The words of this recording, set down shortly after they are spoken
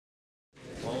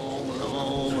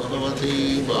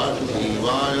Bhagavate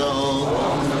Vasudevaya.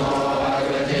 Om Namo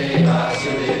Bhagavate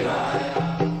Vasudevaya.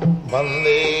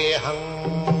 Vandeham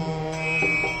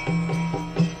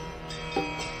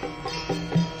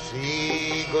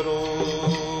Shri Guru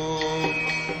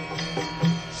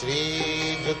Shri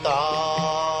Juta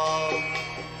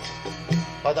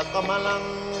Padakamalam.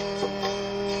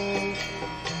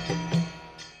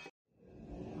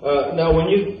 Now,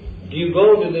 do you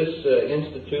go to this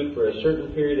institute for a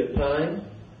certain period of time?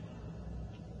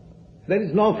 There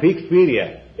is no fixed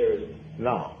period. There is.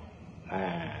 No.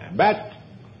 But,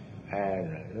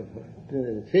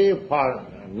 say for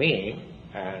me,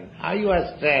 I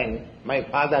was trained, my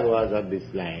father was of this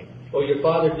line. Oh, your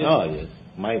father did? Oh, yes.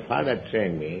 My father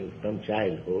trained me from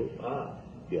childhood. Ah.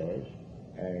 Yes.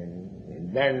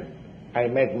 And then I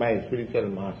met my spiritual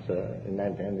master in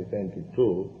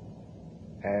 1972.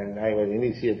 And I was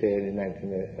initiated in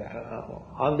 1980.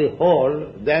 On the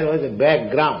whole, there was a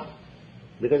background.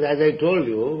 Because as I told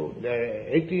you,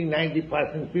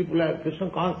 80-90% people are Krishna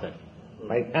conscious,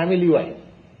 my family-wise.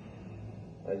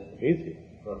 Easy.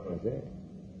 Okay.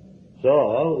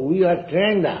 So, we are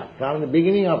trained up from the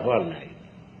beginning of our life.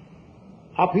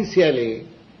 Officially,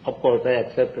 of course, I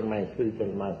accepted my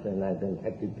spiritual master in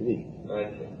 1933.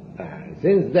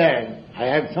 Since then, I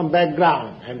had some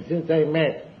background, and since I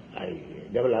met, I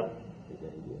developed this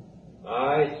idea.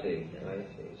 I see.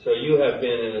 So you have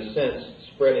been, in a sense,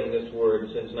 spreading this word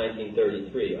since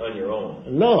 1933 on your own?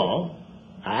 No,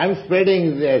 I am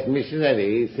spreading this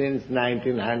missionary since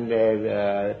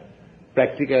 1900,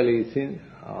 practically since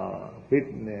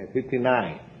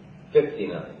 59.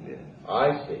 59. Yes.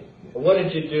 I see. What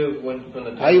did you do from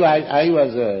the time? I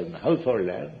was a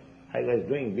householder. I was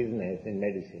doing business in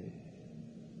medicine.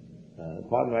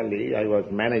 Formerly, I was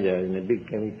manager in a big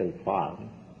chemical farm.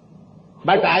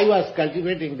 But I was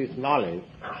cultivating this knowledge.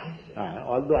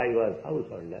 Although I was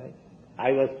householder,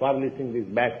 I was publishing this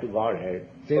Back to Godhead.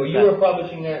 Oh, you were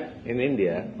publishing that? In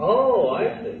India. Oh,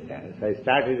 I see. Yes, I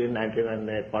started in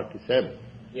 1947.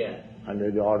 Yeah. Under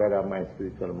the order of my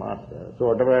spiritual master. So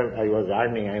whatever I was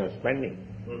earning, I was spending.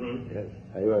 Mm-hmm. Yes,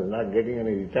 I was not getting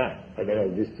any return, but I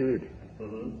was distributing.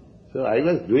 Mm-hmm. So I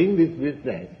was doing this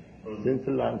business since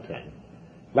a long time.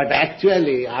 But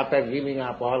actually, after giving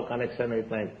up all connection with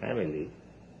my family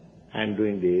and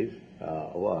doing this,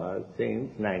 was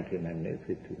since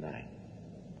 1959.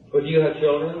 But do you have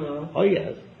children? No? Oh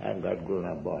yes, I've got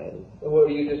grown-up boys. Well,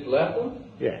 you just left them?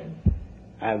 Yes.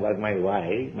 I've got my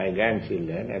wife, my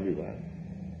grandchildren, everyone.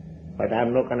 But I have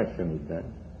no connection with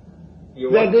them.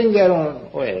 They are doing their own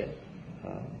way.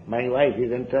 My wife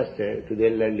is interested to the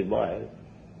elderly boys.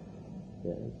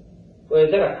 Yes. Well,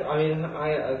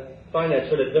 I find that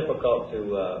sort of difficult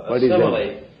to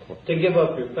assimilate, to give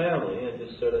up your family and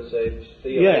just sort of say, see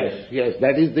you later. Yes,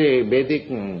 that is the Vedic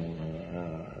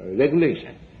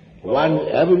regulation.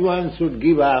 Everyone should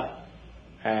give up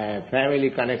family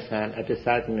connection at a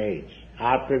certain age,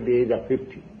 after the age of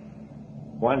 50.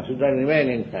 One should not remain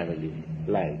in family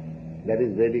life. That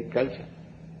is Vedic culture.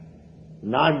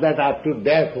 Not that up to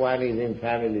death one is in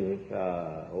family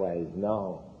wise.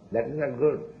 No, that is not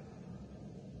good.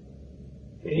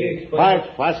 Can you explain?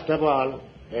 First of all,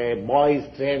 a boy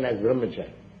is trained as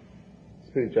brahmachari,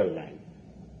 spiritual life.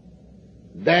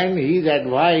 Then he is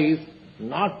advised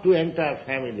not to enter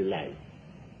family life.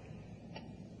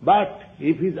 But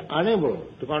if he is unable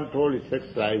to control his sex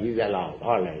life, he is allowed.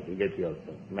 All right, you get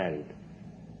yourself married.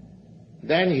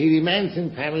 Then he remains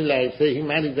in family life. Say he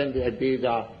marries at the age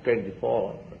of 24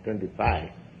 or 25.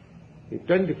 In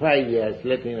 25 years,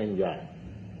 let him enjoy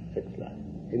sex life.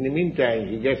 In the meantime,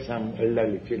 he gets some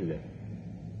elderly children.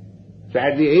 So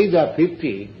at the age of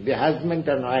 50, the husband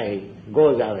and wife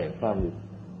goes away from his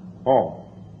home.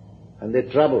 And they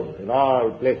travel in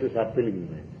all places of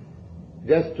pilgrimage,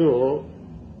 just to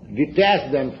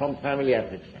detach them from family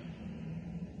affection.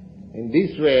 In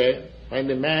this way, when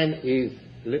the man is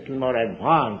little more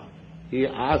advanced, he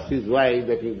asks his wife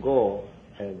that you go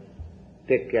and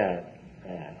take care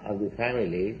of the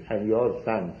family, and your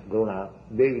sons grown up,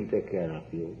 they will take care of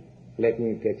you. Let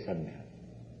me take sannyas.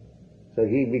 So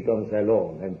he becomes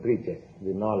alone and preaches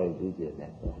the knowledge which is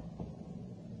there.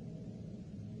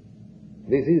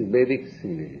 This is Vedic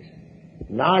civilization.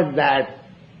 Not that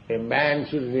a man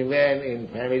should remain in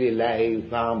family life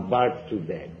from birth to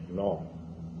death. No.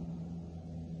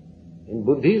 In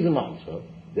Buddhism also,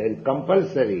 there is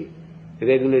compulsory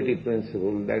regulative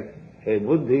principle that a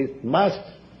Buddhist must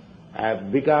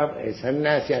have become a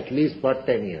sannyasi at least for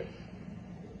 10 years.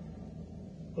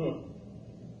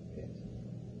 Yes.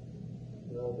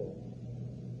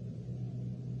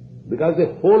 Because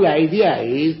the whole idea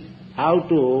is how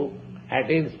to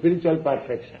attain spiritual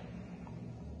perfection.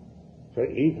 So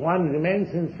if one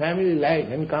remains in family life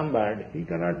encumbered, he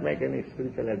cannot make any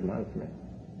spiritual advancement.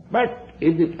 But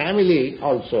if the family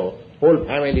also, whole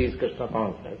family is Krishna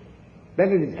conscious,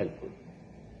 then it is helpful.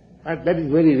 But that is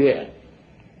very rare,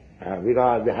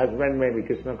 because the husband may be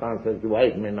Krishna conscious, the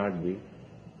wife may not be.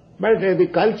 But the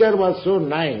culture was so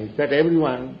nice that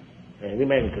everyone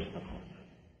remained Krishna conscious.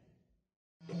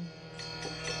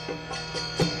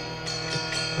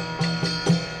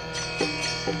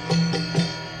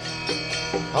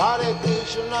 Hare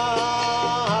Krishna,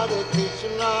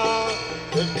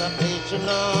 Krishna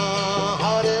Krishna,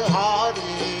 Hare Hare,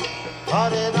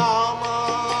 Hare Rama,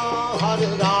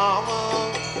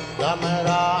 Rama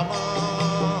Rama.